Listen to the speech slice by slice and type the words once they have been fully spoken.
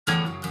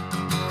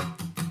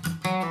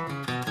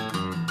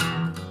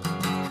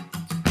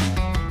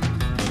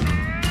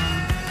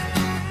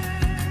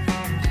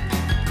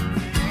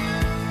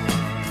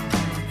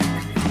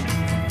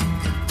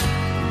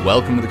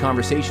Welcome to the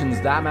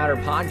Conversations That Matter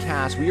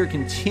podcast. We are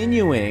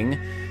continuing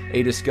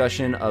a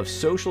discussion of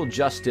social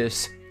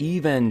justice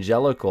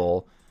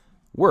evangelical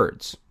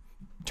words,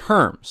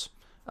 terms,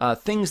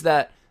 things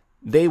that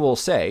they will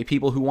say,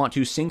 people who want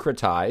to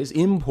syncretize,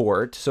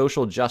 import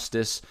social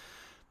justice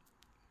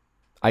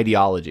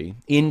ideology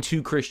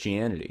into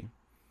Christianity.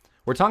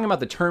 We're talking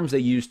about the terms they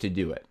use to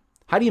do it.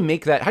 How do you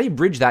make that, how do you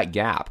bridge that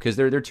gap? Because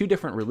they're two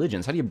different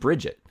religions. How do you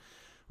bridge it?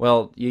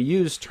 Well, you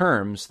use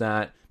terms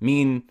that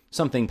mean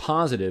something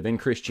positive in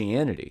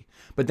Christianity,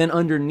 but then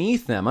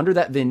underneath them, under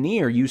that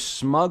veneer, you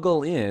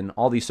smuggle in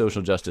all these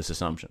social justice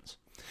assumptions.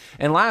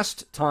 And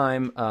last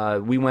time,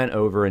 we went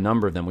over a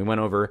number of them. We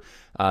went over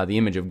the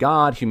image of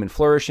God, human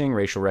flourishing,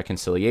 racial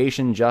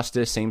reconciliation,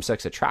 justice,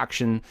 same-sex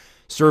attraction,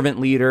 servant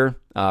leader,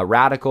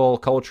 radical,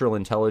 cultural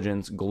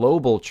intelligence,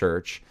 global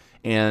church,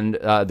 and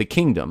the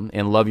kingdom,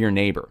 and love your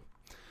neighbor.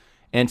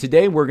 And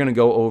today we're going to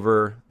go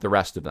over the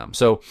rest of them.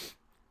 So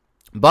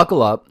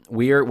buckle up.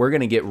 We're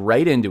going to get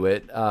right into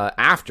it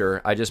after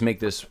I just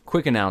make this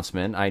quick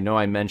announcement. I know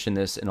I mentioned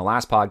this in the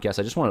last podcast.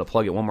 I just wanted to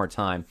plug it one more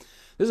time.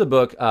 This is a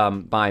book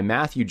by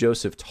Matthew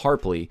Joseph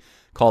Tarpley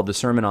called The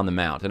Sermon on the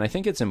Mount. And I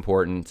think it's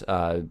important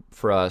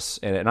for us,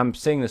 and I'm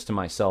saying this to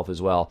myself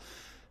as well.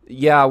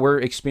 Yeah,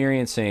 we're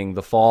experiencing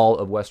the fall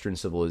of Western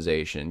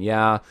civilization.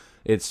 Yeah,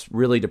 it's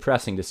really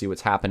depressing to see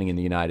what's happening in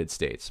the United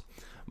States.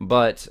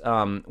 But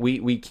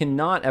we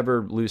cannot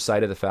ever lose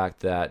sight of the fact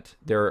that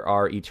there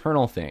are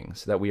eternal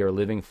things that we are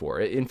living for.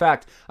 In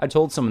fact, I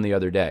told someone the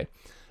other day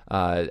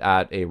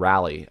at a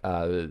rally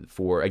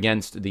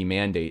against the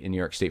mandate in New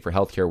York State for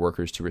healthcare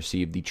workers to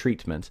receive the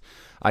treatment.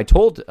 I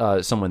told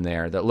someone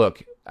there that,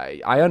 look,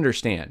 I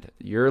understand.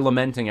 You're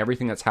lamenting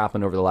everything that's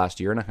happened over the last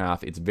year and a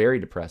half. It's very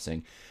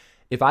depressing.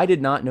 If I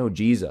did not know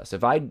Jesus,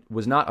 if I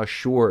was not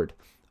assured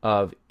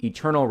of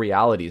eternal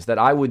realities, that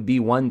I would be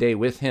one day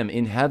with him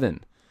in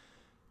heaven,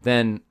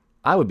 then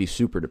I would be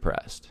super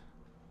depressed.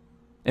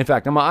 In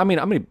fact, I'm going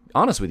to be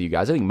honest with you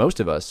guys. I think most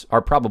of us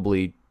are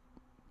probably,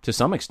 to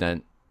some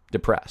extent,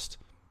 depressed.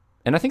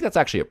 And I think that's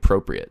actually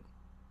appropriate.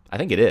 I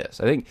think it is.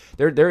 I think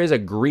there is a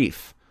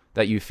grief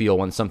that you feel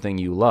when something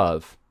you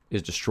love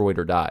is destroyed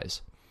or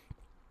dies.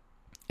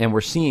 And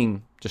we're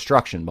seeing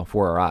destruction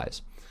before our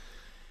eyes.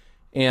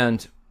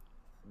 And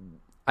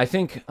I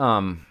think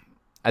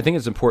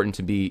it's important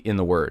to be in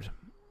the Word,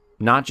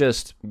 not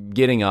just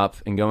getting up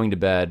and going to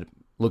bed,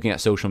 looking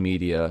at social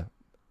media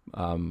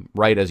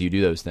right as you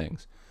do those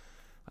things,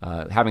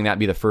 having that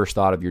be the first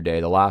thought of your day,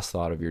 the last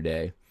thought of your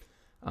day.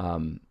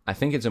 I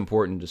think it's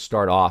important to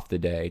start off the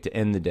day, to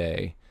end the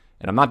day,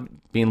 and I'm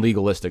not being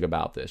legalistic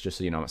about this, just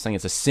so you know, I'm not saying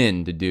it's a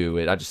sin to do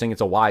it, I just think it's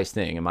a wise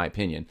thing, in my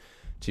opinion,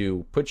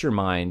 to put your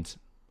mind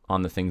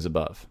on the things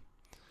above,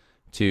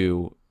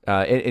 to,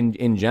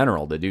 in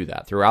general, to do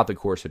that throughout the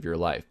course of your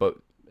life, but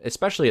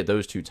especially at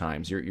those two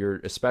times, you're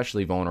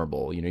especially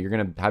vulnerable. You know, you're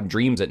going to have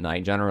dreams at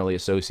night, generally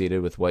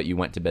associated with what you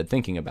went to bed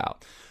thinking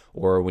about.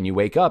 Or when you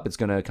wake up, it's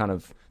going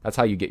to that's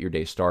how you get your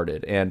day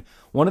started. And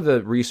one of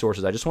the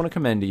resources I just want to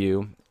commend to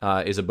you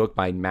is a book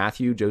by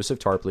Matthew Joseph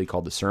Tarpley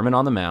called The Sermon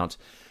on the Mount.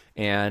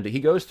 And he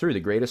goes through the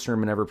greatest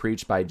sermon ever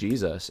preached by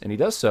Jesus. And he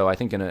does so, I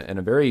think, in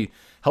a very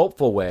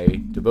helpful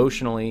way,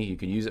 devotionally. You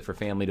could use it for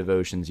family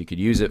devotions. You could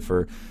use it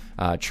for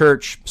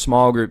church,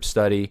 small group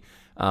study.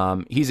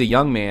 He's a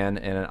young man,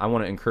 and I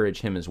want to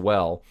encourage him as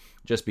well,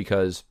 just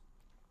because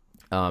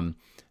not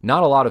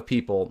a lot of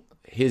people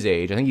his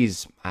age, I think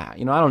he's, I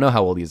don't know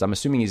how old he is. I'm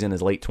assuming he's in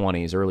his late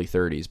 20s, early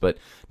 30s, but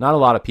not a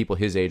lot of people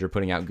his age are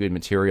putting out good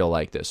material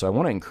like this. So I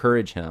want to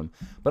encourage him,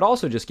 but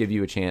also just give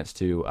you a chance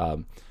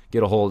to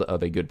get a hold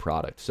of a good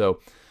product. So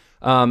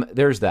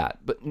there's that.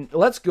 But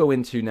let's go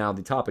into now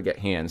the topic at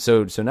hand.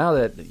 So now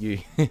that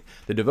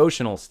the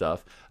devotional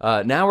stuff,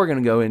 now we're going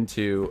to go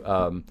into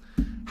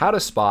how to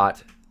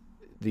spot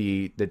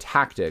the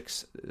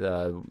tactics,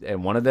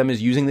 and one of them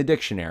is using the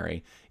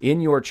dictionary in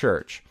your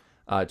church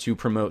to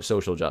promote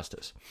social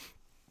justice.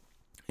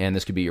 And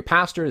this could be your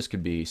pastor, this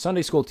could be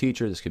Sunday school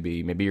teacher, this could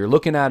be maybe you're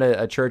looking at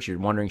a church, you're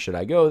wondering, should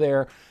I go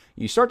there?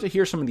 You start to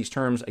hear some of these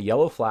terms, a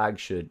yellow flag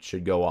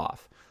should go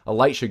off. A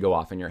light should go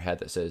off in your head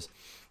that says,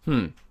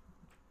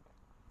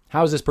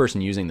 how is this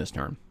person using this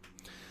term?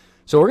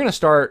 So we're going to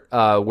start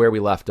where we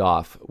left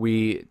off.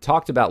 We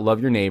talked about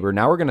love your neighbor.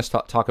 Now we're going to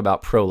talk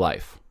about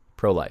pro-life.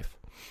 Pro-life.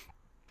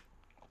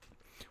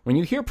 When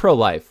you hear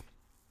pro-life,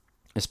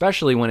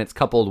 especially when it's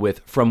coupled with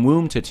from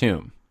womb to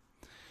tomb.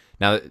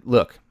 Now,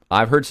 look,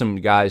 I've heard some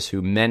guys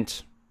who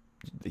meant,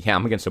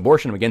 I'm against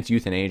abortion, I'm against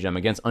euthanasia, I'm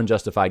against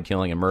unjustified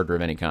killing and murder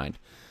of any kind.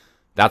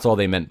 That's all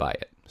they meant by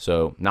it.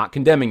 So not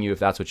condemning you if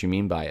that's what you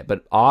mean by it.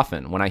 But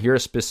often, when I hear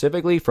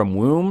specifically from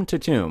womb to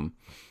tomb,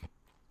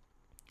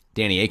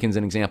 Danny Akin's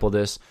an example of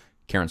this.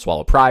 Karen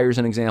Swallow Pryor's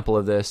an example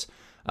of this.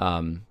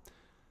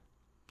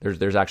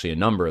 There's actually a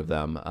number of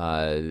them.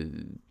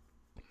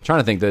 Trying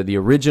to think, the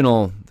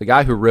original, the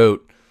guy who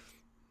wrote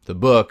the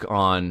book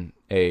on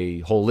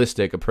a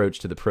holistic approach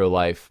to the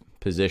pro-life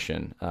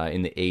position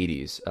in the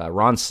 80s,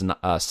 Ron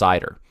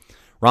Sider.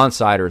 Ron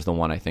Sider is the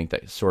one I think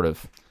that sort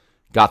of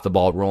got the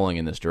ball rolling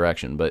in this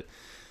direction. But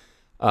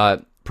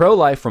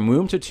Pro-life from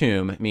womb to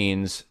tomb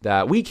means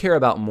that we care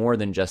about more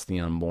than just the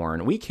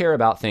unborn. We care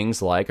about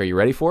things like, are you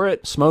ready for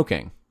it?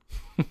 Smoking.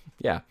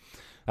 Yeah,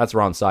 that's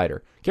Ron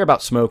Sider. Care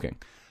about smoking.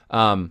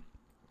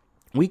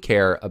 We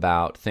care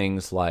about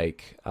things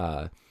like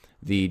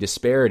the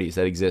disparities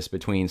that exist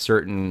between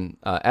certain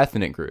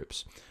ethnic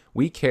groups.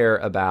 We care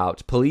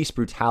about police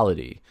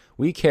brutality.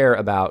 We care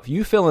about,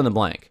 you fill in the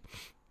blank.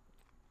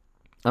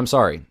 I'm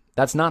sorry,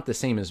 that's not the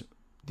same as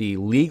the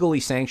legally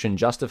sanctioned,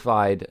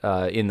 justified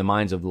in the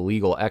minds of the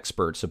legal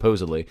experts,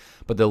 supposedly,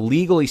 but the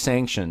legally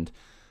sanctioned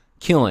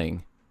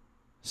killing,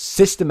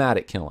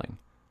 systematic killing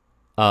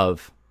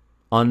of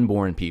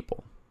unborn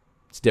people.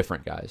 It's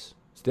different, guys.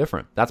 It's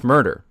different. That's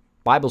murder.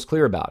 Bible's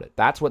clear about it.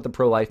 That's what the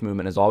pro-life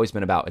movement has always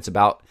been about.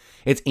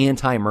 It's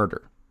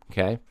anti-murder,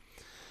 okay?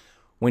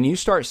 When you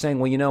start saying,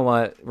 well, you know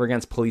what, we're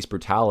against police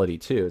brutality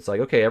too, it's like,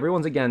 okay,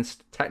 everyone's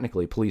against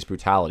technically police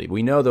brutality.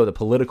 We know, though, the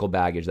political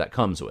baggage that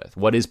comes with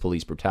what is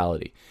police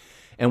brutality.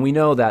 And we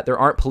know that there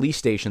aren't police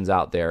stations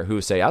out there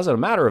who say, as a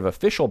matter of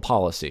official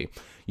policy,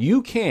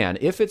 you can,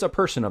 if it's a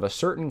person of a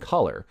certain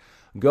color,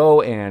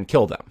 go and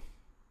kill them,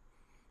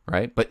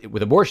 right? But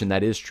with abortion,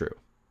 that is true.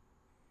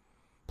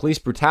 Police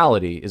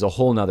brutality is a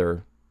whole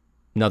nother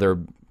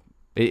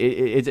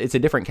it's a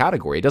different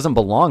category. It doesn't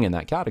belong in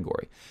that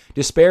category.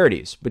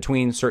 Disparities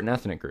between certain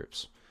ethnic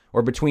groups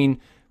or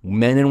between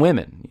men and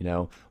women. You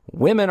know,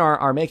 women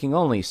are making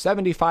only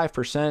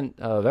 75%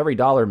 of every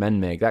dollar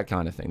men make, that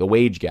kind of thing. The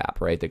wage gap,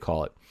 right? They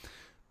call it.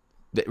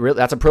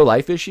 That's a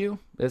pro-life issue?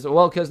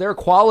 Well, because their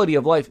quality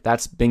of life,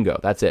 that's bingo.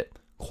 That's it.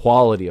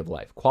 Quality of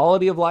life.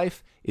 Quality of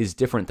life is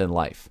different than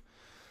life.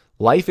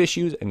 Life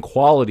issues and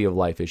quality of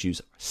life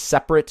issues,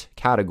 separate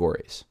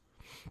categories.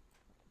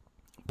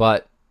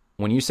 But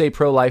when you say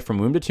pro-life from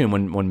womb to tomb,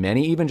 when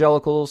many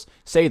evangelicals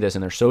say this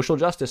and they're social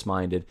justice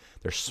minded,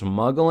 they're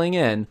smuggling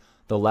in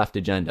the left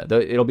agenda.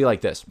 It'll be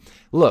like this.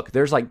 Look,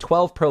 there's like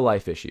 12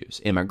 pro-life issues.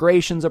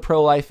 Immigration's a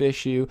pro-life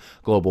issue.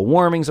 Global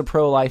warming's a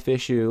pro-life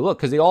issue. Look,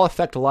 because they all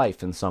affect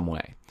life in some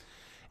way.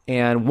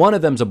 And one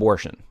of them's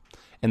abortion.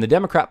 And the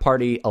Democrat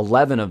Party,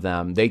 11 of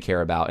them they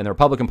care about, and the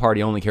Republican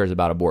Party only cares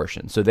about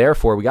abortion. So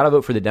therefore, we got to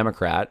vote for the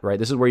Democrat, right?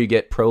 This is where you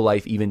get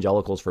pro-life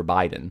evangelicals for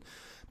Biden,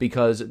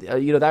 because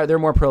they're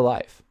more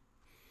pro-life.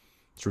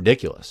 It's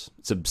ridiculous.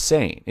 It's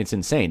insane. It's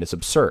insane. It's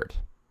absurd.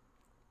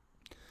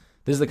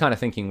 This is the kind of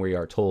thinking we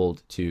are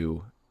told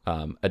to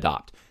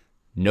adopt.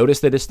 Notice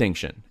the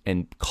distinction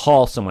and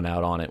call someone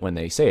out on it when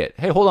they say it.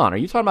 Hey, hold on. Are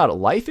you talking about a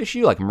life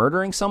issue, like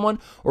murdering someone?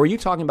 Or are you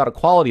talking about a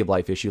quality of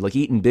life issue, like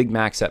eating Big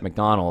Macs at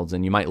McDonald's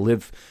and you might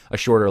live a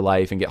shorter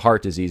life and get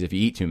heart disease if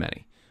you eat too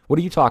many? What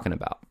are you talking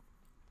about?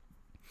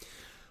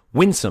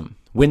 Winsome,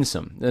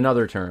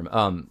 another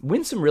term.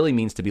 Winsome really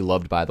means to be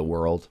loved by the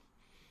world.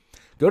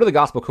 Go to the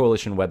Gospel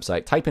Coalition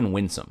website, type in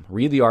winsome,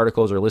 read the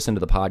articles or listen to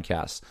the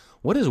podcasts.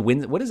 What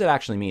does it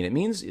actually mean? It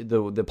means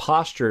the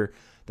posture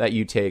that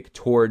you take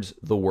towards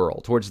the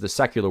world, towards the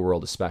secular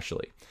world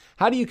especially.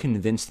 How do you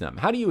convince them?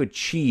 How do you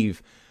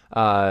achieve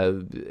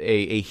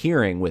a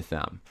hearing with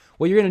them?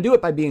 Well, you're going to do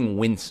it by being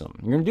winsome.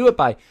 You're going to do it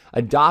by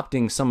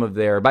adopting some of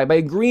by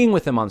agreeing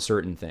with them on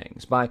certain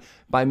things, by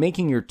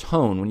making your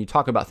tone when you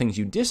talk about things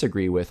you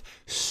disagree with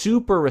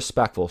super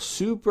respectful,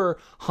 super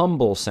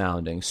humble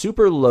sounding,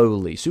 super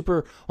lowly,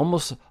 super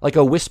almost like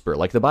a whisper,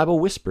 like the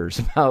Bible whispers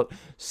about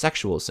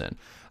sexual sin.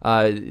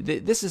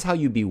 This is how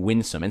you be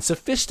winsome and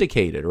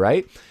sophisticated,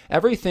 right?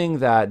 Everything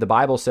that the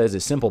Bible says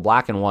is simple,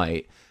 black and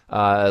white.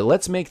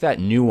 Let's make that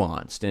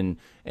nuanced,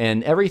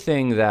 and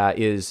everything that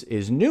is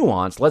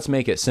nuanced, let's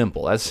make it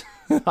simple. That's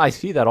I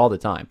see that all the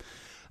time,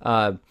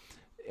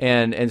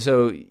 and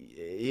so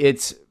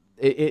it's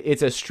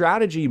a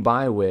strategy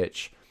by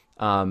which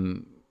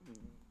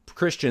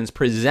Christians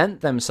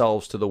present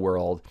themselves to the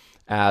world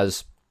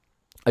as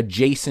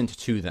adjacent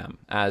to them,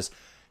 as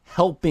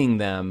helping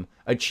them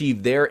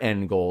achieve their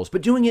end goals,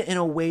 but doing it in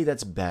a way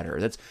that's better.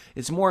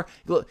 It's more,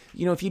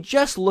 if you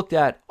just looked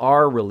at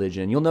our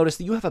religion, you'll notice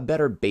that you have a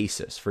better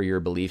basis for your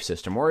belief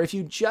system. Or if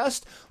you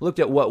just looked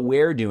at what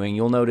we're doing,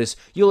 you'll notice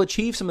you'll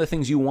achieve some of the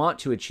things you want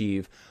to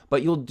achieve,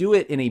 but you'll do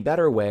it in a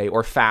better way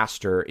or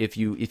faster if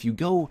you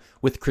go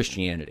with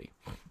Christianity.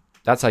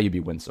 That's how you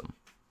be winsome.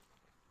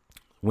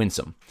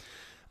 Winsome.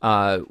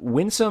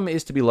 Winsome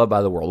is to be loved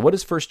by the world. What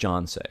does 1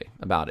 John say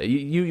about it?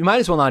 You might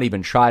as well not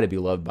even try to be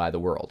loved by the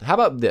world. How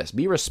about this?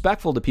 Be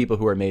respectful to people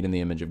who are made in the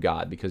image of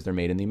God because they're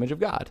made in the image of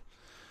God.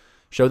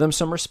 Show them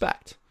some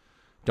respect.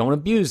 Don't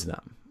abuse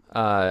them.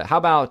 How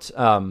about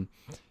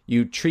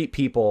you treat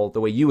people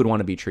the way you would want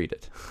to be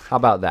treated? How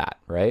about that,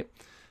 right?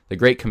 The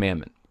great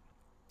commandment.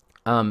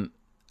 How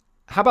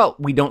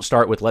about we don't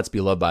start with let's be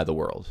loved by the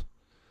world?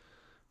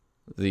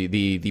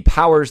 The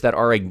powers that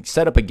are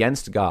set up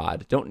against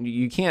God,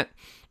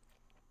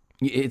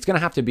 it's going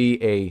to have to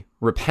be a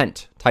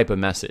repent type of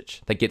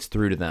message that gets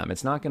through to them.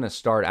 It's not going to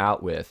start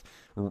out with,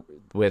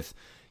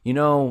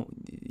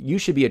 you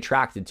should be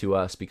attracted to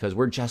us because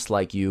we're just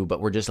like you, but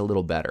we're just a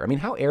little better. I mean,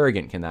 how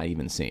arrogant can that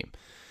even seem?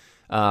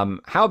 How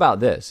about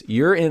this?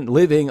 You're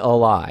living a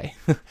lie.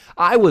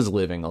 I was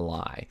living a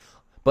lie.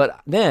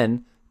 But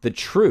then the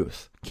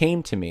truth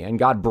came to me and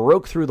God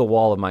broke through the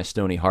wall of my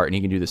stony heart, and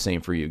he can do the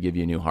same for you, give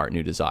you a new heart,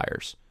 new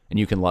desires, and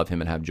you can love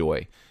him and have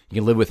joy. You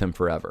can live with him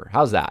forever.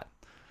 How's that?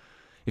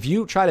 If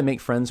you try to make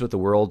friends with the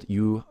world,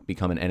 you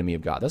become an enemy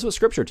of God. That's what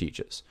Scripture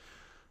teaches.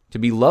 To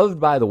be loved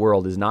by the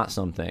world is not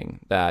something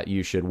that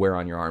you should wear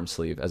on your arm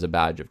sleeve as a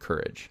badge of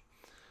courage.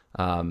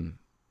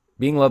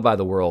 Being loved by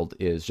the world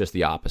is just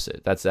the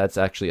opposite. That's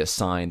actually a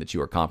sign that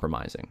you are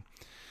compromising.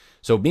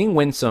 So being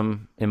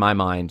winsome, in my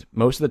mind,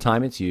 most of the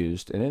time it's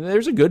used, and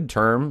there's a good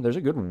term, there's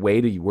a good way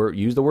to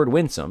use the word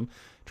winsome,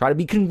 try to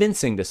be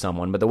convincing to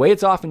someone, but the way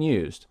it's often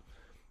used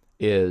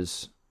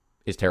is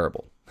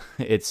terrible.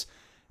 It's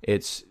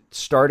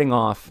starting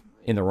off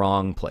in the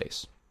wrong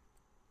place.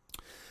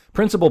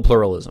 Principal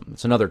pluralism,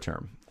 it's another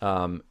term.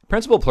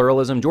 Principal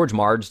pluralism, George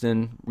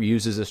Marsden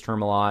uses this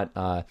term a lot.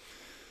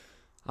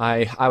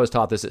 I was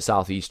taught this at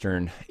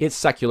Southeastern. It's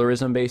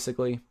secularism,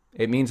 basically.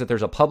 It means that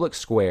there's a public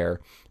square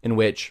in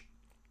which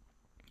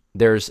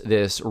there's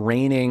this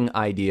reigning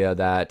idea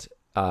that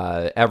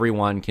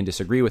everyone can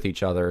disagree with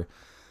each other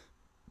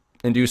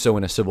and do so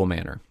in a civil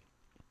manner.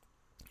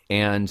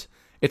 And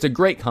it's a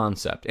great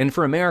concept. And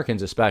for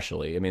Americans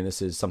especially, I mean,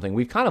 this is something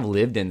we've kind of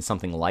lived in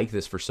something like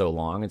this for so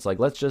long. It's like,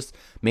 let's just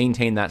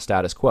maintain that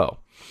status quo.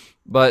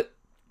 But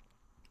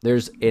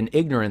there's an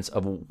ignorance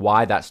of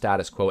why that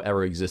status quo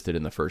ever existed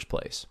in the first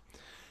place.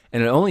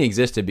 And it only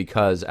existed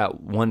because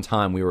at one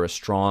time we were a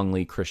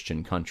strongly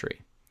Christian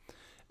country.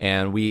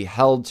 And we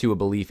held to a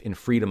belief in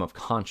freedom of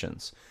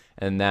conscience.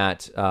 And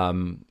that,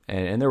 and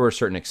there were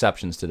certain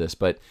exceptions to this,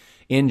 but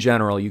in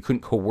general, you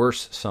couldn't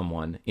coerce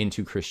someone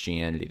into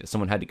Christianity, that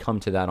someone had to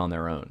come to that on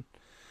their own.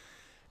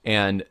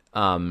 And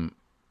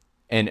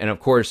of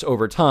course,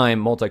 over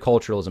time,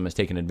 multiculturalism has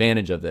taken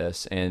advantage of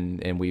this,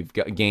 and we've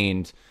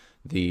gained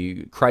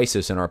the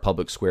crisis in our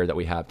public square that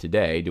we have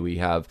today. Do we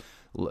have,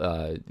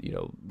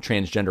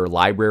 transgender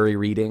library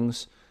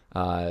readings?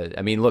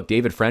 I mean, look,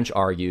 David French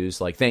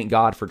argues, like, thank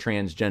God for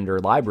transgender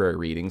library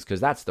readings,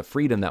 because that's the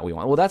freedom that we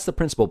want. Well, that's the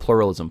principal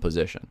pluralism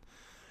position.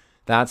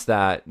 That's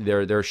that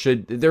there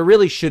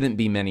really shouldn't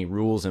be many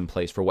rules in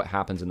place for what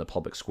happens in the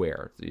public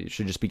square. It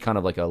should just be kind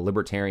of like a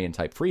libertarian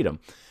type freedom.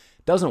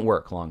 It doesn't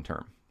work long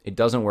term. It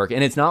doesn't work,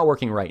 and it's not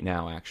working right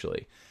now,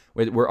 actually.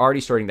 We're already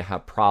starting to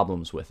have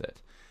problems with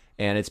it.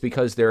 And it's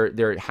because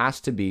there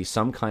has to be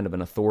some kind of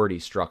an authority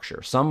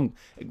structure.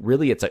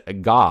 It's a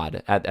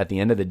God at the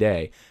end of the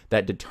day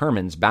that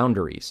determines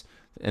boundaries.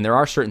 And there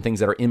are certain things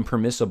that are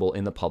impermissible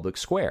in the public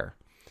square.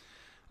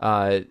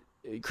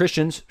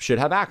 Christians should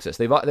have access.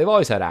 They've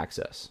always had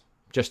access,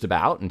 just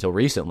about until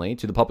recently,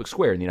 to the public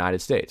square in the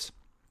United States.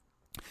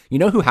 You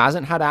know who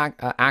hasn't had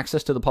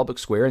access to the public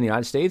square in the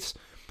United States?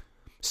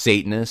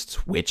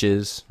 Satanists,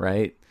 witches,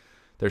 right?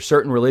 There's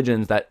certain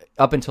religions that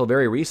up until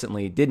very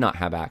recently did not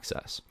have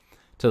access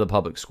to the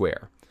public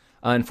square.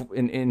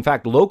 In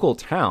fact, local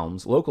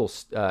towns,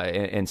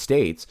 and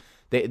states,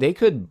 they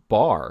could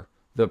bar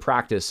the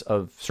practice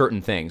of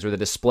certain things or the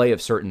display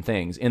of certain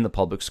things in the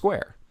public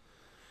square.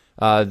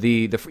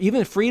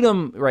 Even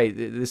freedom, right?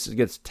 This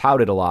gets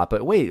touted a lot,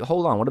 but wait,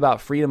 hold on. What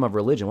about freedom of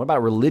religion? What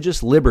about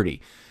religious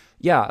liberty?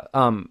 Yeah,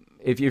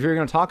 if you're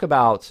going to talk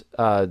about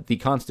the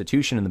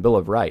Constitution and the Bill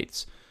of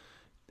Rights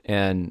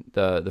and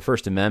the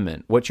First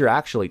Amendment, what you're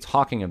actually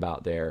talking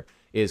about there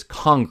is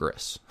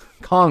Congress,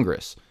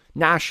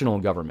 national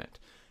government.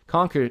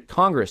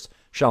 Congress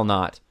shall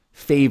not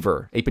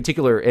favor a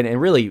particular, and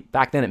really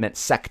back then it meant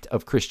sect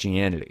of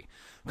Christianity.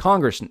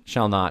 Congress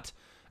shall not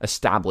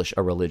establish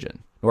a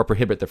religion nor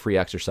prohibit the free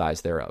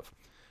exercise thereof.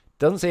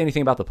 Doesn't say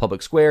anything about the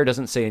public square,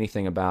 doesn't say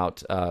anything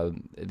about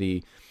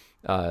the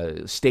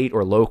state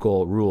or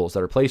local rules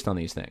that are placed on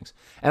these things.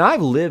 And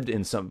I've lived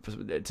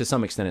to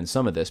some extent in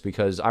some of this,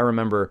 because I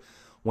remember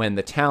when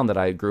the town that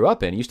I grew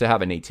up in used to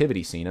have a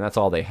nativity scene, and that's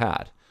all they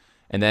had.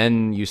 And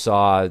then you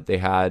saw they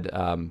had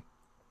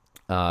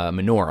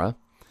menorah.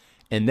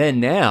 And then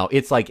now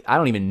it's like, I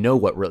don't even know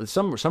what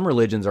some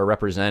religions are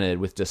represented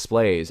with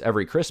displays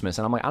every Christmas,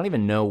 and I'm like, I don't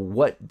even know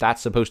what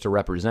that's supposed to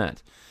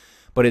represent.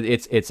 But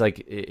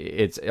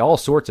it's all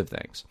sorts of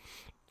things,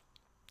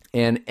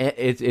 and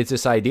it's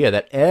this idea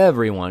that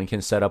everyone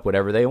can set up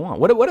whatever they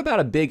want. What about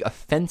a big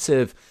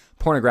offensive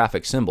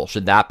pornographic symbol?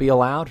 Should that be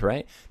allowed?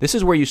 Right? This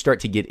is where you start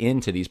to get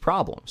into these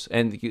problems,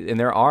 and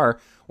there are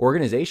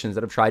organizations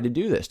that have tried to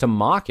do this, to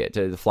mock it,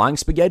 to the flying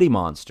spaghetti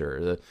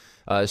monster,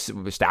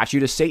 the statue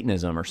to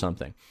Satanism or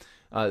something.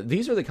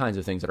 These are the kinds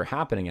of things that are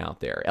happening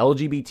out there.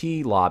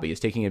 LGBT lobby is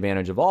taking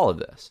advantage of all of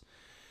this.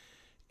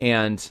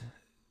 And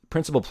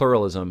principal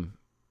pluralism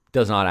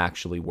does not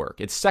actually work.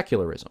 It's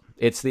secularism.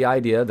 It's the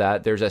idea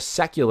that there's a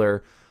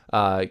secular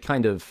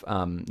kind of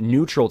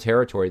neutral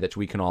territory that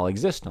we can all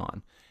exist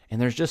on. And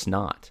there's just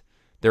not.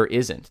 There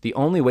isn't. The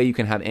only way you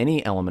can have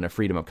any element of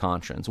freedom of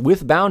conscience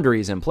with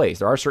boundaries in place,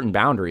 there are certain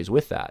boundaries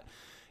with that,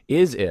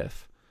 is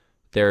if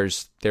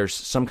there's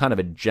some kind of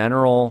a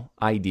general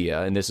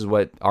idea, and this is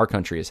what our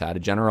country has had, a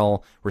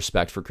general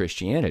respect for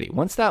Christianity.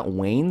 Once that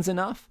wanes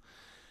enough,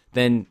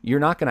 then you're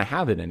not going to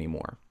have it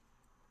anymore.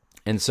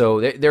 And so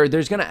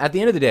there's going to, at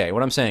the end of the day,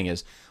 what I'm saying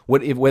is,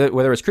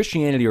 whether it's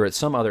Christianity or it's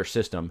some other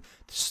system,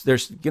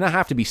 there's going to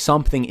have to be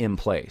something in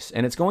place,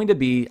 and it's going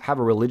to have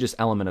a religious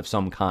element of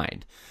some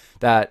kind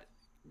that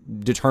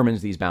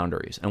determines these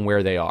boundaries and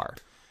where they are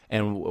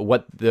and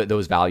what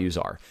those values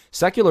are.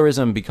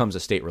 Secularism becomes a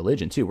state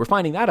religion too. We're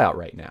finding that out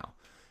right now.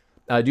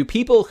 Do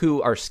people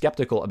who are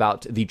skeptical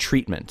about the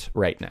treatment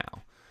right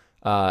now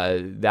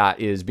that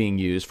is being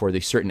used for the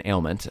certain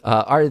ailment,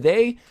 are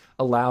they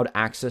allowed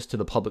access to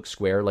the public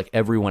square like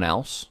everyone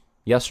else?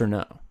 Yes or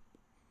no?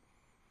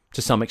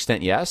 To some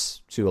extent,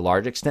 yes. To a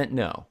large extent,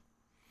 no.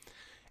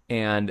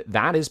 And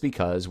that is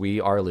because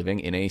we are living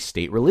in a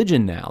state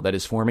religion now that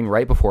is forming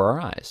right before our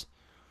eyes.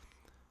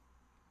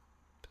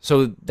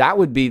 So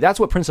that's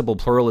what principled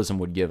pluralism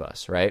would give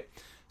us, right?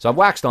 So I've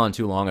waxed on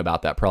too long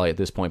about that probably at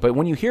this point. But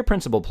when you hear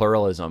principled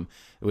pluralism,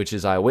 which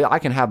is I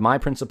can have my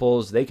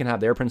principles, they can have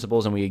their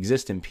principles, and we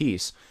exist in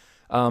peace.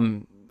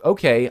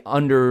 Okay,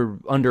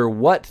 under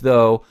what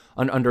though?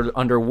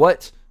 Under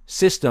what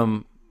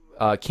system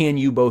can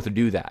you both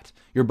do that?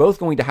 You're both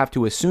going to have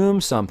to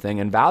assume something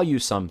and value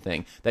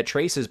something that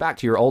traces back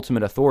to your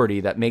ultimate authority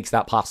that makes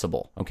that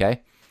possible.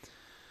 Okay,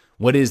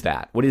 what is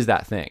that? What is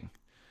that thing?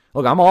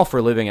 Look, I'm all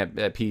for living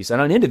at peace,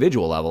 and on an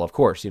individual level, of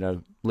course,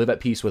 live at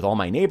peace with all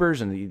my neighbors,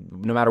 and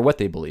no matter what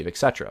they believe,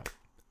 etc.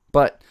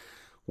 But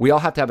we all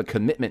have to have a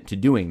commitment to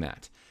doing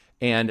that,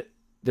 and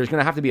there's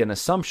going to have to be an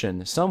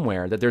assumption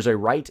somewhere that there's a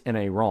right and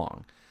a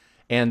wrong,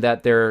 and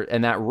that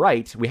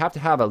right, we have to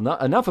have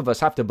enough of us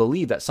have to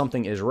believe that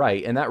something is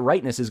right, and that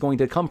rightness is going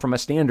to come from a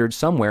standard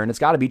somewhere, and it's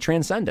got to be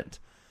transcendent.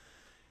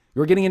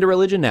 We're getting into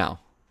religion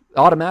now,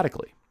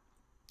 automatically,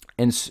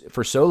 and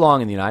for so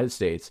long in the United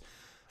States,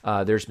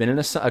 there's been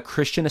a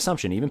Christian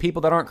assumption. Even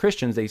people that aren't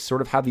Christians, they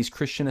sort of have these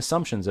Christian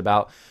assumptions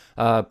about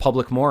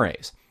public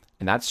mores,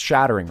 and that's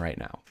shattering right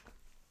now,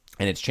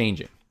 and it's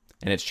changing,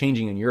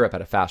 in Europe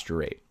at a faster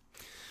rate.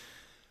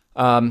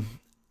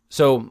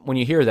 So when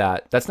you hear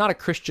that, that's not a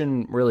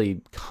Christian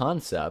really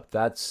concept.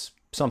 That's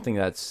something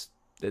that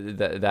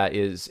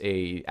is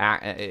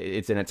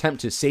it's an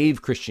attempt to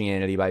save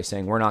Christianity by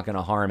saying we're not going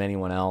to harm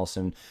anyone else,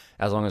 and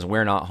as long as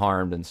we're not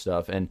harmed and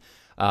stuff. And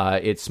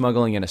it's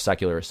smuggling in a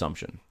secular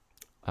assumption.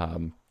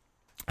 How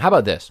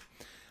about this?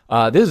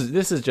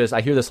 This is just,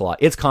 I hear this a lot.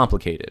 It's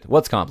complicated.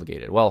 What's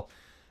complicated? Well,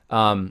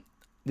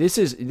 this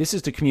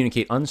is to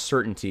communicate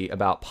uncertainty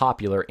about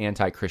popular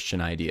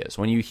anti-Christian ideas.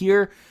 When you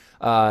hear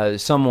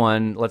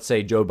someone, let's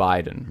say Joe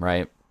Biden,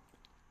 right,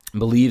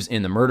 believes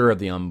in the murder of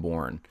the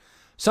unborn,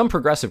 some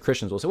progressive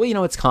Christians will say,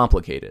 well, it's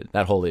complicated,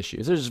 that whole issue.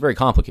 It's just very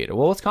complicated.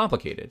 Well, what's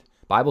complicated?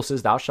 Bible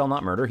says thou shalt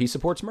not murder. He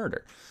supports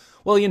murder.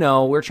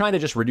 Well, we're trying to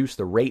just reduce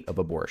the rate of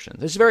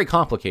abortions. It's very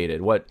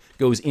complicated what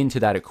goes into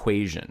that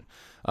equation,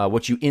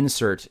 what you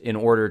insert in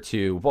order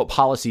to, what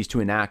policies to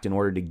enact in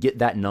order to get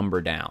that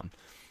number down.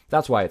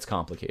 That's why it's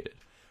complicated,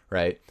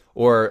 right?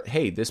 Or,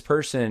 hey, this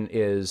person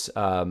is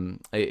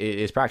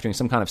practicing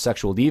some kind of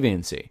sexual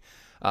deviancy.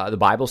 The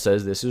Bible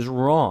says this is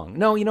wrong.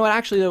 No,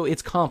 actually, though,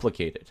 it's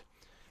complicated.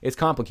 It's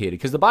complicated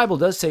because the Bible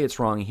does say it's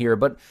wrong here,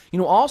 but,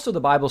 also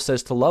the Bible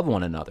says to love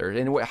one another.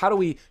 And how do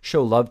we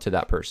show love to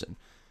that person?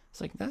 It's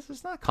like,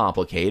 that's not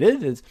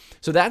complicated.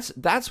 So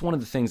that's one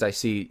of the things I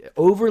see,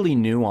 overly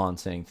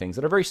nuancing things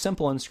that are very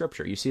simple in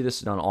Scripture. You see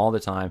this done all the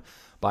time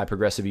by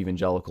progressive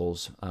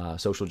evangelicals,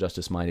 social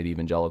justice-minded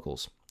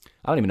evangelicals.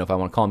 I don't even know if I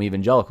want to call them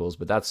evangelicals,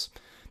 but that's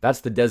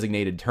the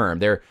designated term.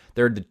 They're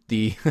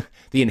the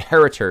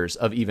inheritors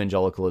of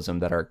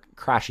evangelicalism that are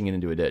crashing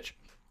into a ditch.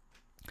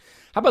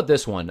 How about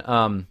this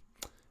one?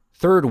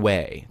 Third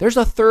way. There's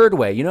a third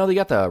way. You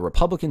got the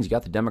Republicans, you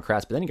got the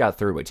Democrats, but then you got a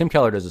third way. Tim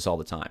Keller does this all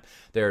the time.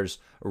 There's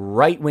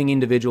right-wing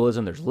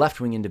individualism, there's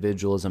left-wing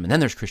individualism, and then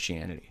there's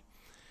Christianity.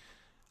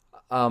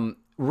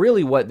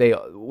 Really what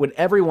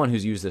everyone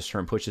who's used this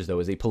term pushes, though,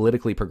 is a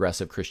politically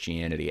progressive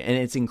Christianity. And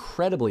it's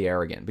incredibly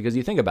arrogant because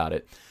you think about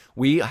it,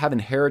 we have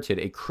inherited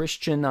a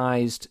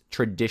Christianized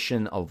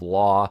tradition of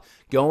law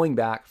going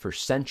back for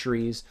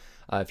centuries.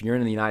 If you're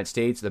in the United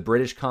States, the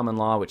British common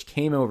law, which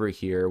came over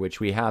here, which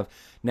we have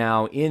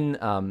now in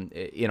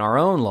our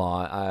own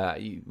law,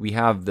 we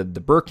have the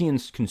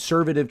Burkean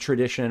conservative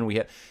tradition. We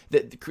have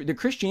the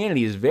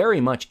Christianity is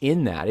very much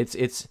in that.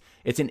 It's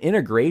an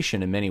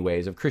integration in many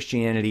ways of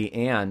Christianity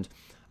and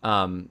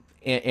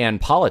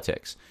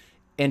politics,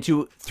 and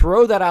to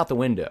throw that out the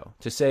window,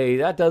 to say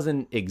that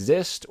doesn't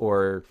exist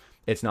or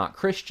it's not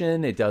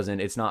Christian,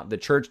 the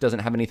church doesn't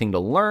have anything to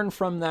learn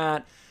from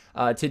that.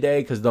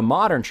 Today, because the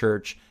modern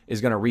church is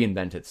going to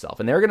reinvent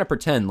itself, and they're going to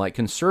pretend like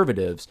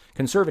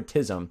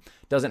conservatism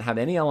doesn't have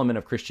any element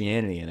of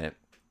Christianity in it.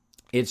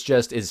 It's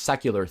just is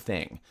secular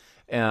thing,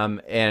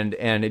 and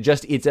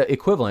it's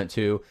equivalent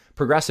to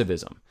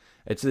progressivism.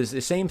 It's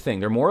the same thing.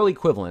 They're moral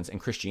equivalents, and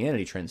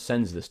Christianity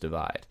transcends this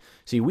divide.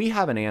 See, we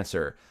have an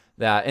answer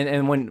that,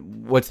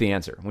 what's the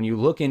answer? When you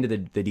look into the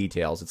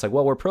details, it's like,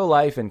 well, we're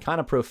pro-life and kind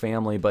of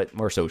pro-family, but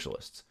we're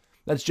socialists.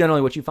 That's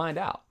generally what you find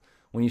out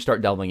when you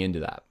start delving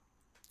into that.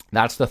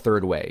 That's the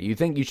third way. You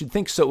should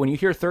think so. When you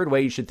hear third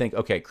way, you should think,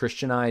 okay,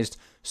 Christianized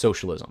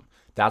socialism.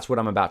 That's what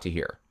I'm about to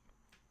hear.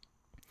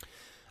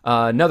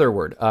 Another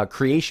word,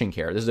 creation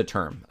care. This is a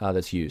term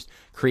that's used.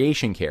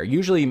 Creation care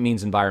usually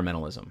means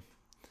environmentalism.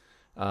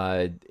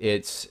 We're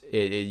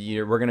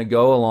going to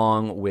go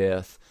along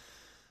with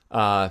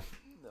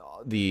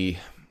the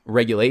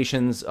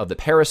regulations of the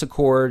Paris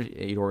Accord.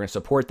 We're going to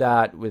support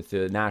that with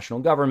the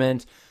national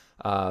government.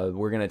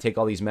 We're going to take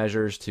all these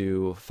measures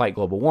to fight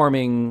global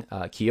warming,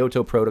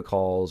 Kyoto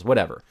protocols,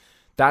 whatever.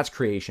 That's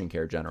creation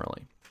care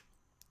generally.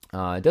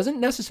 It doesn't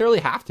necessarily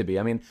have to be.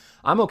 I mean,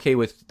 I'm okay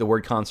with the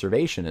word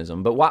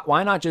conservationism, but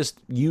why not just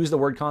use the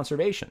word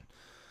conservation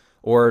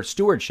or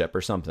stewardship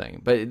or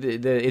something? But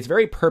it's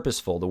very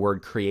purposeful, the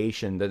word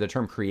creation, the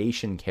term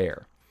creation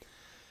care.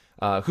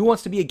 Who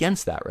wants to be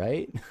against that,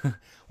 right?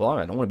 Well,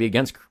 I don't want to be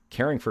against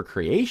caring for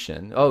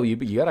creation. Oh, you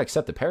got to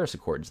accept the Paris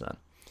Accords then.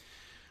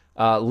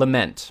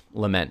 Lament.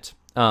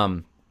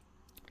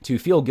 To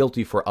feel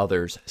guilty for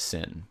others'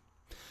 sin.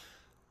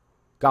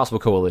 Gospel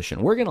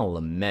Coalition, we're going to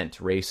lament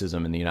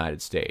racism in the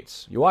United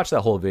States. You watch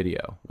that whole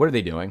video. What are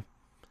they doing?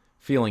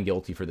 Feeling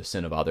guilty for the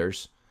sin of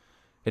others.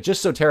 It's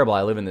just so terrible.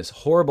 I live in this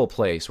horrible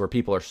place where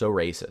people are so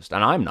racist,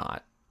 and I'm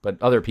not,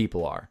 but other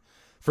people are.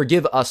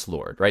 Forgive us,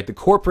 Lord, right? The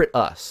corporate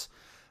us.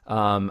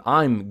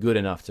 I'm good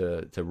enough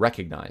to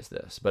recognize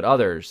this, but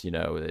others,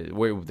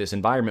 this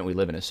environment we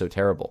live in is so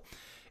terrible.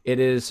 It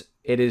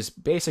is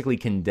basically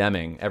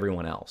condemning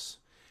everyone else.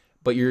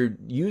 But you're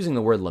using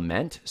the word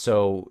lament,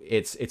 so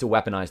it's a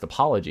weaponized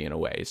apology in a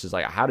way. It's just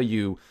like,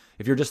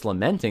 if you're just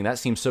lamenting, that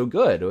seems so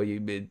good.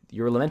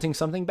 You're lamenting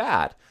something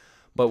bad.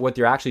 But what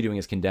you're actually doing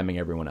is condemning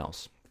everyone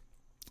else.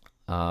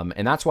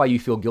 And that's why you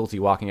feel guilty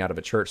walking out of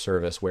a church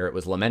service where it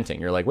was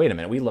lamenting. You're like, wait a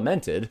minute, we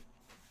lamented.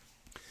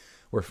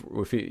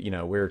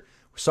 We're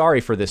sorry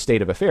for this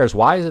state of affairs.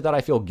 Why is it that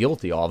I feel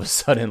guilty all of a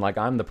sudden, like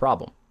I'm the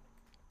problem?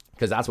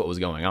 Because that's what was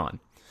going on.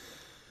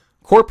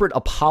 Corporate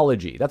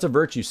apology, that's a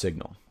virtue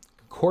signal.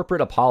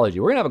 Corporate apology.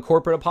 We're going to have a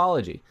corporate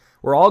apology.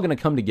 We're all going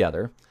to come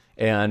together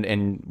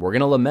and we're going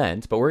to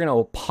lament, but we're going to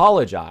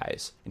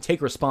apologize and take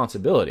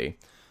responsibility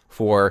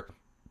for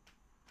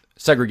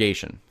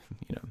segregation,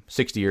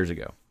 60 years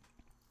ago.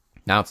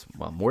 Now it's,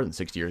 more than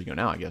 60 years ago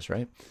now, I guess,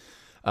 right?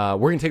 We're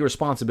going to take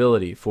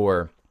responsibility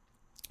for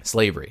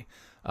slavery,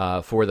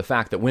 for the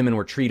fact that women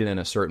were treated in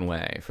a certain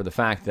way, for the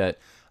fact that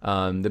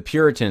the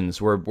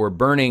Puritans were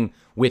burning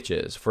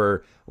witches,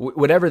 for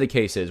whatever the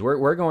case is.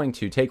 We're going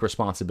to take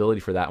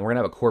responsibility for that, and we're going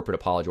to have a corporate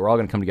apology. We're all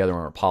going to come together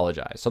and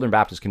apologize. Southern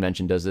Baptist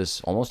Convention does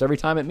this almost every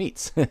time it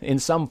meets, in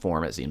some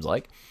form, it seems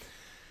like.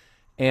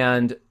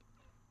 And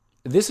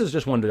this is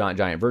just one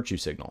giant virtue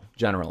signal,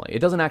 generally. It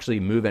doesn't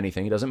actually move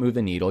anything. It doesn't move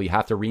the needle. You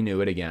have to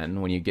renew it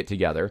again when you get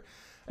together.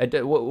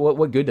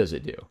 What good does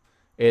it do?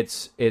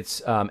 It's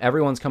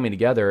everyone's coming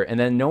together, and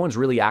then no one's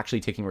really actually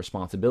taking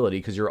responsibility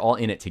because you're all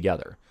in it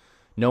together.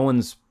 No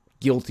one's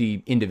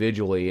guilty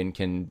individually and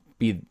can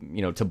be,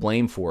 to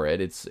blame for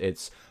it.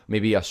 It's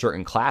maybe a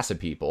certain class of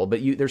people, but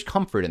there's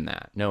comfort in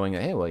that, knowing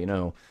that, hey,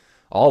 well,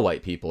 all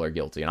white people are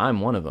guilty, and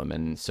I'm one of them.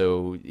 And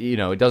so,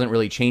 it doesn't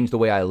really change the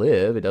way I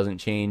live. It doesn't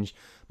change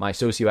my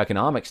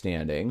socioeconomic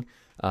standing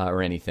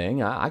or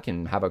anything. I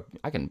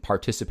can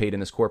participate in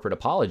this corporate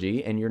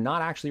apology, and you're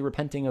not actually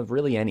repenting of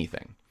really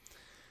anything.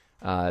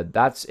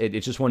 That's it.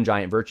 It's just one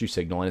giant virtue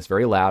signal, and it's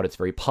very loud. It's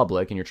very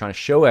public, and you're trying to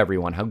show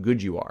everyone how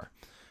good you are,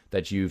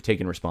 that you've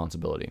taken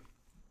responsibility.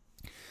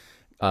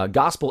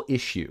 Gospel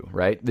issue,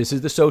 right? This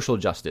is the social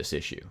justice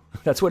issue.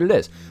 That's what it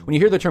is. When you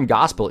hear the term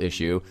gospel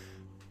issue,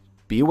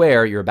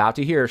 beware, you're about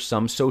to hear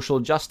some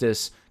social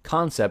justice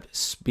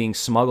concept being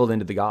smuggled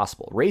into the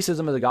gospel.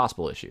 Racism is a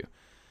gospel issue.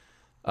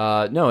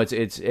 No,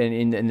 it's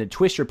and the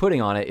twist you're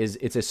putting on it is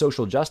it's a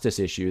social justice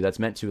issue that's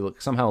meant to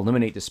somehow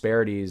eliminate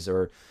disparities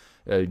or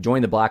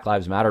join the Black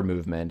Lives Matter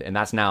movement. And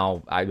that's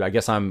now, I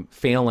guess I'm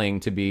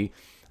failing to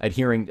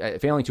adhere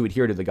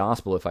to the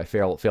gospel if I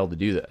fail to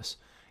do this.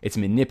 It's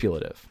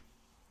manipulative.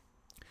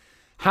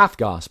 Half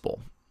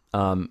gospel.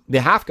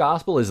 The half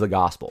gospel is the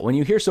gospel. When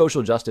you hear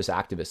social justice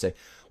activists say,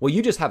 well,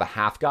 you just have a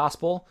half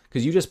gospel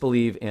because you just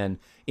believe in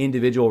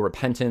individual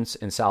repentance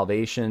and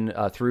salvation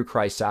through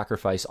Christ's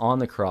sacrifice on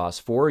the cross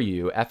for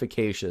you,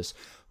 efficacious,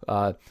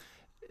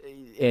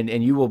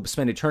 and you will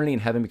spend eternity in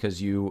heaven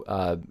because you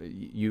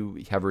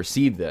have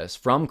received this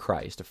from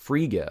Christ, a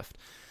free gift.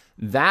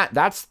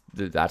 That's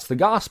the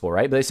gospel,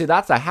 right? But they say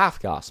that's a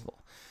half gospel.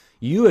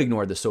 You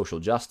ignored the social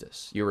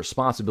justice, your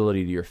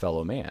responsibility to your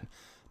fellow man.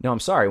 No, I'm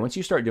sorry. Once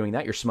you start doing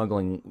that, you're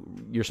smuggling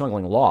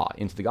law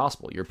into the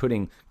gospel. You're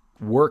putting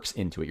works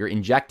into it. You're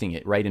injecting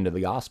it right into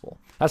the gospel.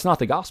 That's not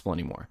the gospel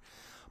anymore.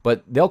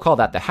 But they'll call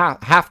that the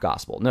half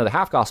gospel. No, the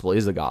half gospel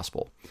is the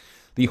gospel.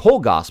 The whole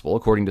gospel,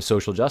 according to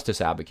social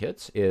justice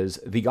advocates, is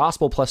the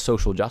gospel plus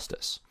social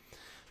justice.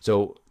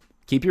 So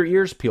keep your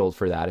ears peeled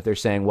for that. If they're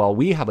saying, well,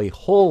 we have a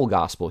whole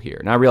gospel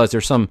here. Now I realize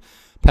there's some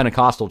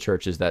Pentecostal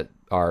churches that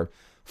are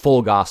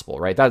full gospel,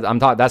 right?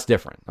 That's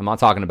different. I'm not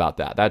talking about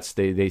that.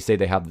 They say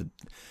they have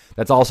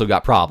that's also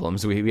got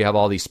problems. We have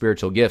all these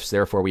spiritual gifts,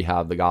 therefore we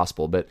have the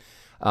gospel. But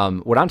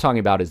what I'm talking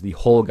about is the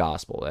whole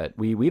gospel. That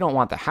we don't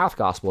want the half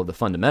gospel of the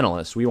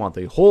fundamentalists. We want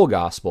the whole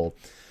gospel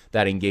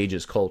that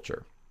engages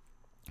culture.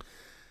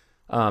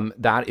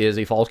 that is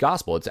a false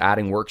gospel. It's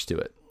adding works to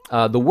it.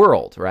 The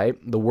world, right?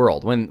 The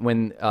world.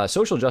 When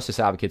social justice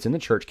advocates in the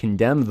church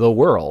condemn the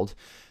world,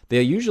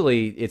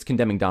 it's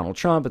condemning Donald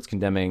Trump, it's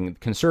condemning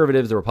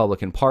conservatives, the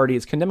Republican Party,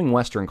 it's condemning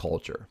Western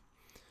culture.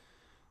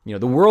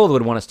 The world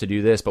would want us to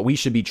do this, but we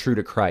should be true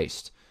to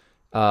Christ.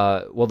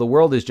 Well, the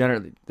world is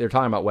they're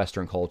talking about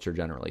Western culture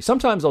generally.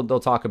 Sometimes they'll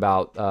talk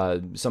about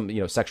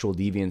some sexual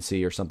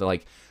deviancy or something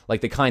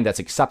like the kind that's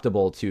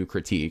acceptable to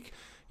critique,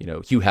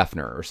 Hugh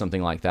Hefner or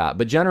something like that.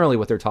 But generally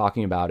what they're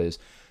talking about is,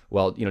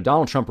 well,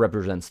 Donald Trump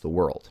represents the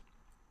world.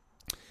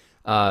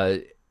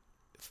 And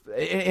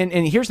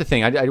here's the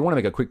thing. I want to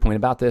make a quick point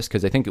about this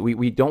because I think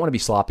we don't want to be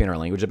sloppy in our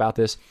language about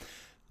this.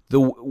 The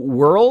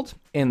world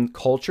and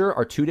culture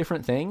are two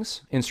different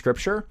things in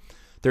Scripture.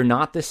 They're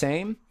not the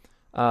same.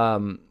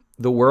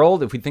 The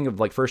world, if we think of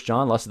like 1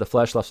 John, lust of the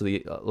flesh, lust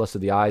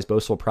of the eyes,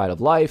 boastful pride of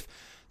life,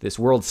 this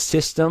world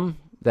system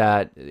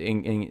that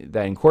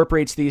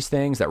incorporates these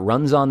things, that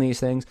runs on these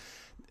things.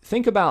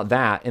 Think about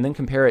that and then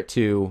compare it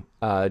to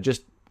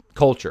just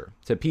culture,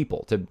 to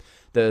people, to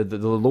the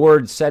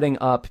Lord setting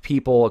up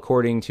people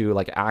according to,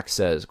 like Acts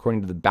says,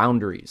 according to the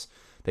boundaries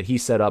that he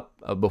set up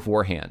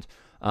beforehand.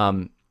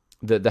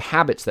 The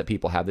habits that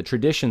people have, the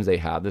traditions they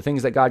have, the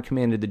things that God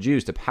commanded the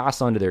Jews to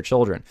pass on to their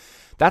children.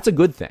 That's a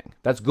good thing.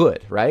 That's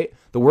good, right?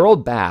 The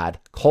world bad,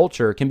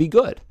 culture can be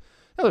good.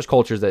 Now, there's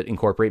cultures that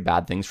incorporate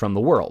bad things from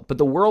the world, but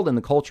the world and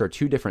the culture are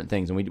two different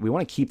things, and we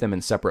want to keep them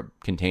in separate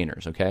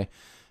containers, okay?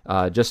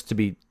 Just to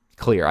be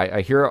clear,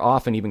 I hear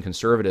often even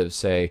conservatives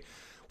say,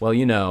 well,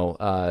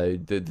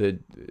 the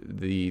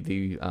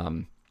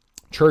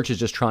church is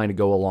just trying to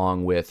go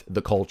along with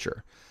the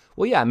culture.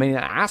 Well, yeah, I mean, an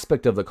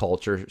aspect of the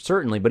culture,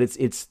 certainly, but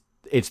it's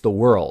the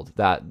world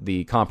that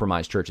the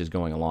compromised church is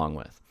going along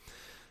with.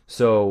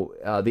 So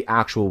the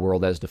actual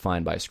world as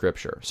defined by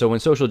Scripture. So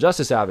when social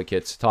justice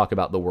advocates talk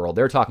about the world,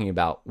 they're talking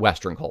about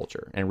Western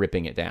culture and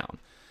ripping it down,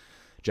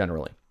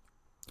 generally.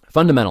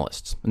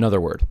 Fundamentalists, another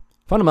word.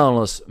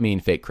 Fundamentalists mean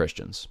fake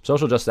Christians.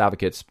 Social justice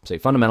advocates say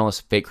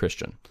fundamentalist, fake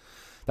Christian.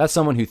 That's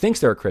someone who thinks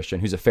they're a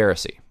Christian who's a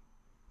Pharisee.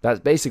 That's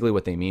basically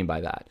what they mean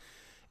by that.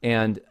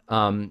 And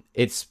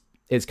it's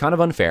kind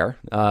of unfair.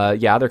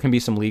 There can be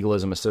some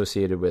legalism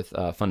associated with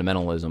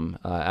fundamentalism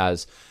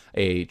as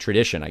a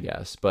tradition, I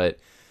guess. But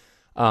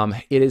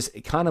it is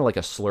kind of like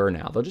a slur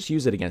now. They'll just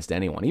use it against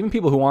anyone. Even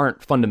people who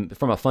aren't from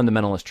a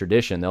fundamentalist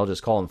tradition, they'll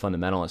just call them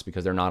fundamentalists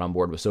because they're not on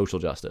board with social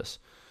justice.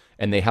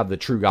 And they have the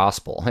true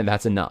gospel, and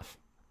that's enough.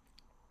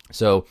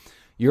 So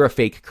you're a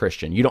fake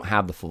Christian. You don't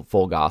have the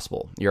full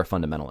gospel. You're a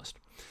fundamentalist.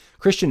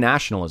 Christian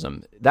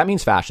nationalism, that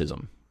means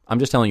fascism. I'm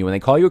just telling you, when they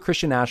call you a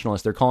Christian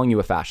nationalist, they're calling you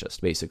a fascist,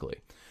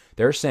 basically.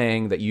 They're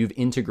saying that you've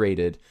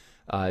integrated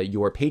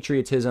your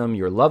patriotism,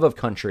 your love of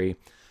country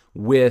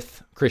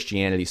with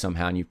Christianity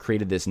somehow, and you've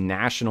created this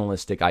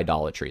nationalistic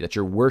idolatry, that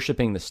you're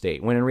worshiping the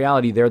state, when in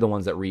reality, they're the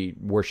ones that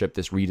worship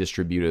this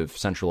redistributive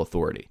central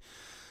authority.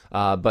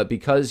 But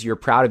because you're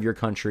proud of your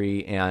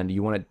country and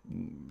you want to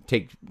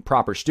take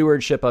proper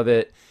stewardship of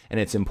it, and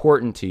it's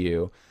important to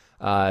you,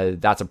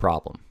 that's a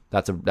problem.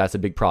 That's a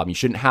big problem. You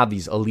shouldn't have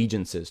these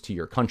allegiances to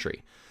your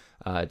country,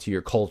 to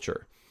your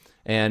culture.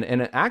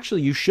 And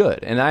actually you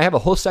should. And I have a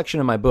whole section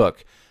in my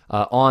book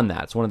on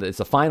that. It's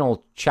the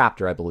final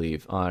chapter, I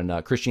believe,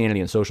 on Christianity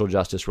and social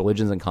justice,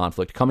 religions and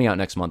conflict, coming out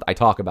next month. I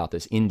talk about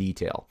this in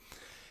detail.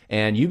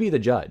 And you be the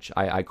judge.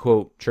 I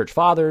quote church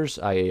fathers,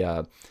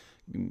 I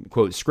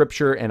quote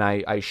scripture, and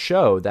I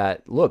show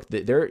that, look,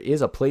 there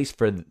is a place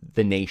for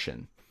the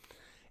nation.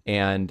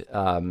 And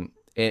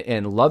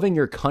loving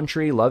your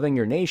country, loving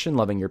your nation,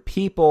 loving your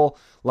people,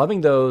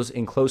 loving those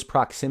in close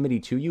proximity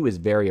to you is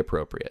very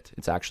appropriate.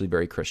 It's actually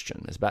very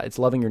Christian. It's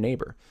loving your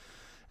neighbor.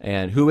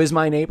 And who is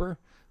my neighbor?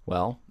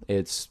 Well,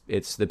 it's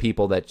the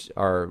people that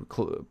are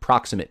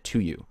proximate to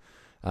you,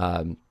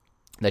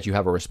 that you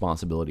have a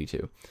responsibility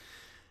to.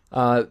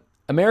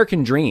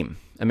 American dream.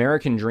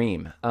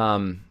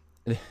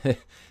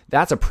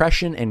 That's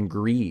oppression and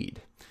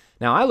greed.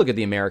 Now, I look at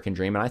the American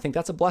dream and I think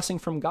that's a blessing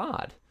from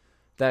God.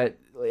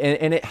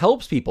 And it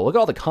helps people. Look at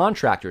all the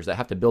contractors that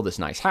have to build this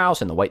nice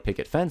house and the white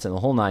picket fence and the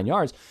whole 9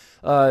 yards.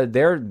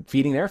 They're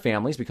feeding their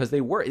families because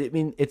they work. I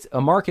mean, it's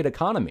a market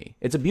economy.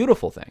 It's a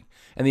beautiful thing.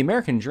 And the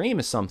American dream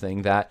is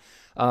something that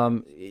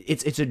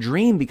it's a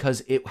dream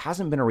because it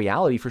hasn't been a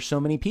reality for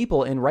so many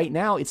people. And right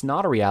now, it's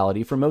not a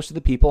reality for most of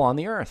the people on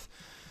the earth.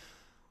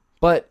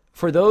 But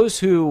for those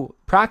who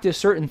practice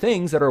certain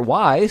things that are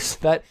wise,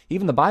 that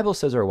even the Bible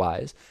says are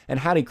wise, and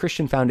had a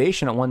Christian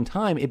foundation at one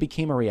time, it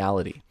became a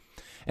reality.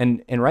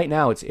 And right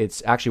now,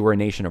 it's actually, we're a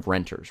nation of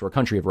renters. We're a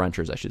country of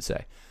renters, I should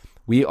say.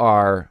 We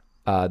are,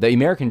 the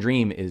American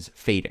dream is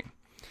fading.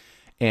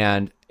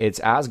 And it's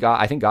as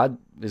God, I think God,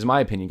 this is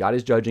my opinion, God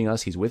is judging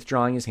us. He's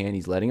withdrawing his hand.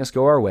 He's letting us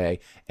go our way.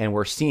 And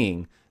we're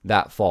seeing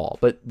that fall.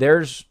 But there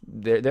was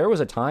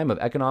a time of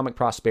economic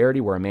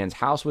prosperity where a man's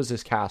house was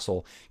his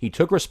castle. He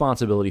took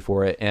responsibility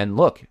for it. And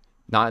look,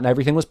 not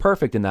everything was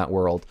perfect in that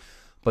world,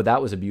 but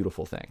that was a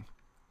beautiful thing.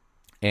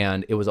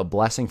 And it was a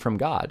blessing from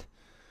God.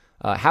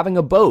 Having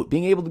a boat,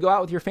 being able to go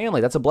out with your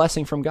family, that's a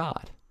blessing from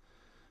God.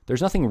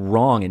 There's nothing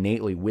wrong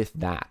innately with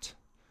that.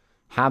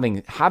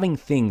 Having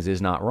things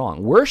is not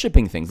wrong.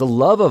 Worshiping things, the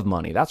love of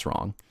money, that's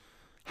wrong.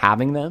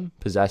 Having them,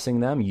 possessing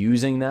them,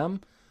 using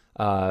them,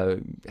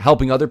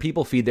 helping other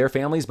people feed their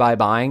families by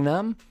buying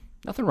them,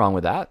 nothing wrong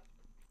with that.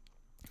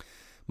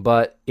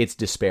 But it's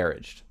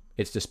disparaged.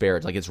 It's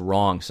disparaged, like it's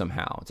wrong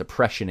somehow. It's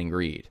oppression and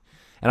greed.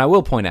 And I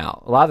will point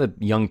out, a lot of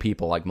the young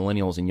people, like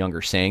millennials and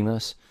younger, saying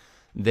this,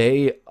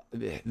 they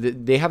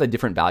have a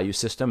different value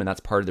system, and that's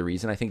part of the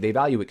reason. I think they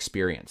value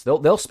experience.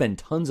 They'll spend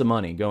tons of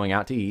money going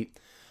out to eat,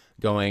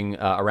 going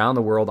around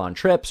the world on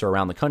trips or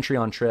around the country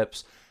on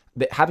trips,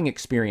 having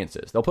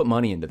experiences. They'll put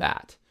money into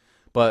that.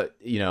 But,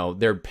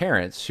 their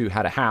parents who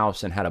had a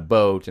house and had a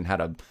boat and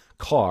had a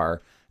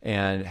car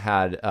and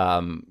had,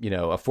 a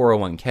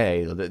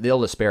 401k,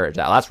 they'll disparage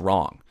that. That's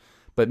wrong.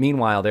 But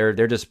meanwhile,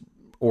 they're just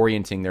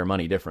orienting their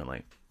money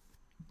differently.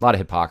 A lot of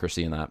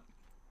hypocrisy in that.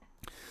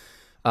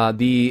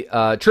 The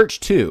church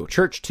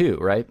too,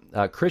 right?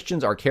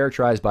 Christians are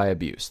characterized by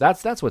abuse.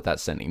 That's what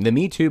that's sending. The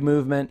Me Too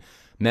movement,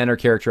 men are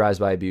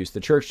characterized by abuse. The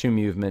church too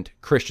movement,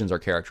 Christians are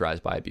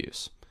characterized by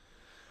abuse.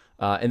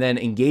 And then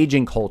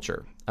engaging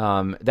culture.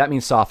 That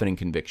means softening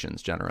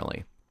convictions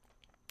generally.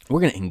 We're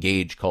going to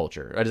engage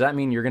culture. Does that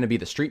mean you're going to be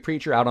the street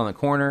preacher out on the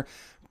corner,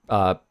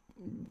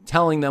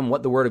 telling them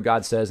what the Word of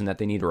God says and that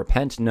they need to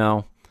repent?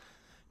 No,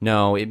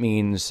 it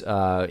means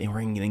we're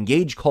going to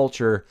engage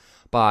culture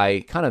by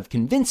kind of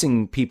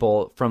convincing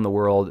people from the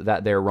world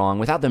that they're wrong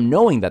without them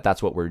knowing that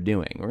that's what we're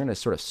doing. We're going to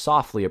sort of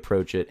softly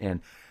approach it, and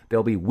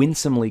they'll be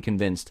winsomely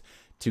convinced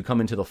to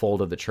come into the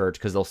fold of the church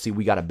because they'll see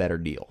we got a better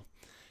deal.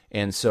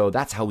 And so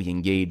that's how we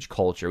engage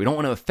culture. We don't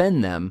want to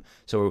offend them,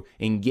 so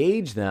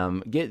engage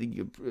them,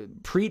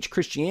 preach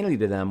Christianity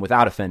to them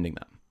without offending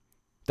them.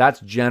 That's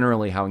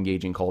generally how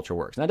engaging culture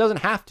works. And that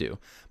doesn't have to,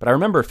 but I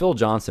remember Phil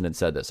Johnson had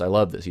said this. I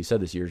love this. He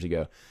said this years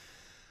ago.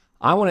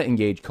 I want to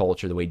engage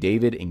culture the way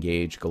David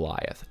engaged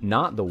Goliath,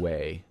 not the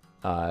way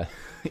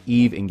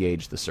Eve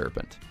engaged the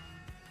serpent.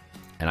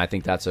 And I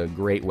think that's a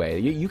great way.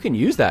 You can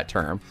use that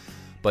term,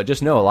 but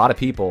just know a lot of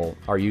people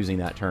are using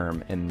that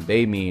term, and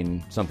they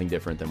mean something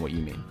different than what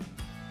you mean.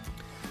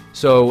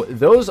 So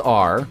those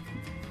are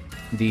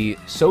the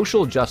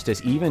social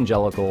justice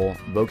evangelical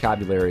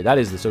vocabulary. That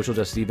is the social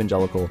justice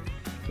evangelical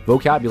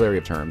vocabulary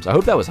of terms. I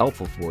hope that was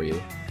helpful for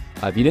you.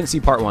 If you didn't see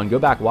part one, go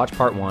back, watch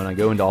part one. I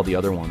go into all the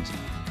other ones.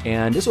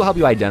 And this will help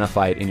you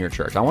identify it in your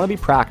church. I want to be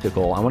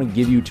practical. I want to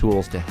give you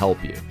tools to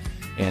help you.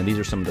 And these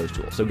are some of those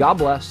tools. So God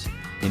bless.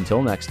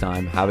 Until next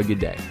time, have a good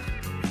day.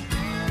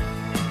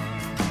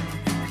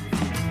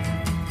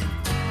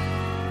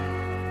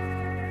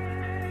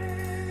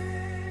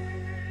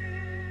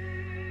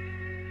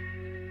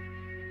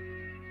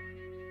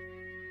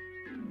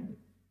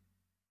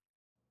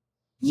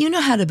 You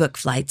know how to book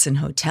flights and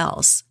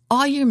hotels.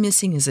 All you're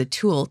missing is a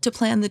tool to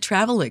plan the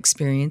travel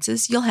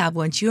experiences you'll have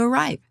once you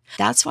arrive.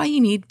 That's why you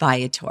need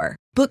Viator.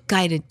 Book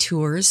guided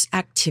tours,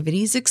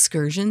 activities,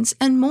 excursions,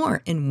 and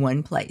more in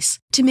one place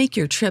to make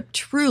your trip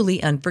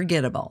truly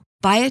unforgettable.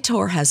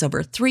 Viator has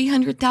over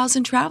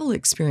 300,000 travel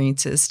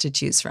experiences to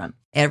choose from.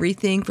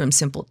 Everything from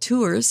simple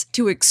tours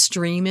to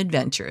extreme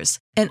adventures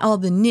and all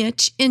the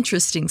niche,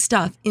 interesting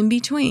stuff in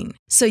between.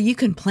 So you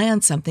can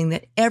plan something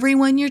that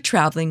everyone you're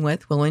traveling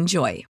with will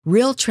enjoy.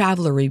 Real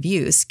traveler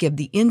reviews give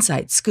the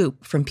inside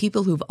scoop from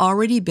people who've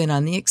already been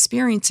on the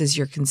experiences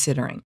you're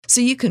considering. So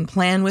you can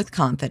plan with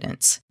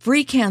confidence.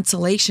 Free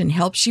cancellation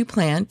helps you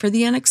plan for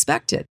the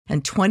unexpected.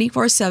 And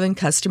 24/7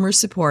 customer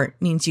support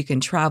means you can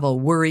travel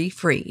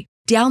worry-free.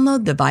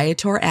 Download the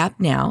Viator app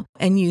now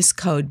and use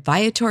code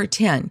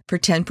Viator10 for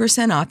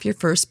 10% off your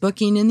first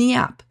booking in the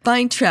app.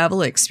 Find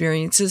travel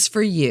experiences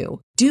for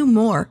you. Do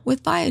more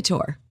with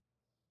Viator.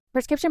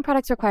 Prescription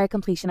products require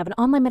completion of an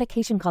online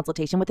medication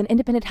consultation with an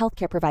independent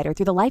healthcare provider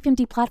through the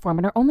LifeMD platform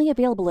and are only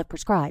available if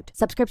prescribed.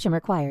 Subscription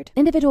required.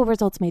 Individual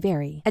results may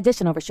vary.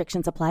 Additional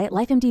restrictions apply at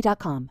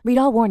lifemd.com. Read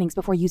all warnings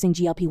before using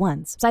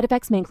GLP-1s. Side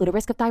effects may include a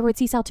risk of thyroid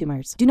C-cell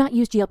tumors. Do not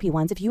use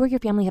GLP-1s if you or your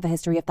family have a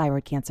history of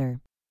thyroid cancer.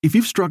 If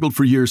you've struggled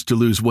for years to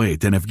lose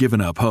weight and have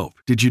given up hope,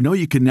 did you know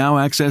you can now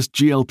access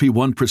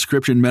GLP-1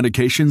 prescription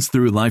medications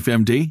through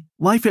LifeMD?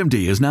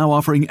 LifeMD is now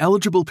offering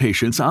eligible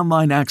patients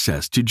online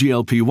access to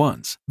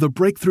GLP-1s, the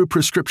breakthrough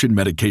prescription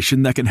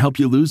medication that can help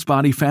you lose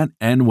body fat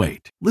and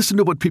weight. Listen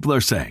to what people are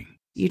saying.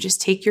 You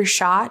just take your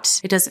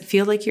shot. It doesn't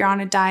feel like you're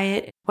on a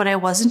diet. What I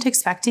wasn't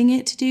expecting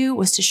it to do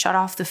was to shut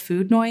off the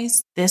food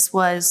noise. This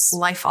was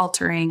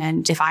life-altering,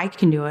 and if I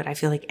can do it, I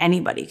feel like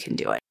anybody can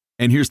do it.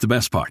 And here's the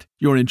best part.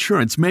 Your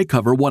insurance may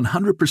cover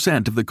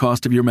 100% of the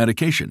cost of your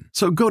medication.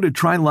 So go to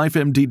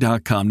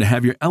TryLifeMD.com to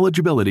have your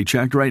eligibility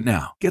checked right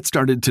now. Get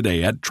started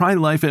today at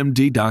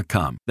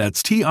TryLifeMD.com.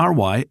 That's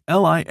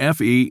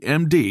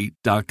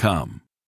TryLifeMD.com.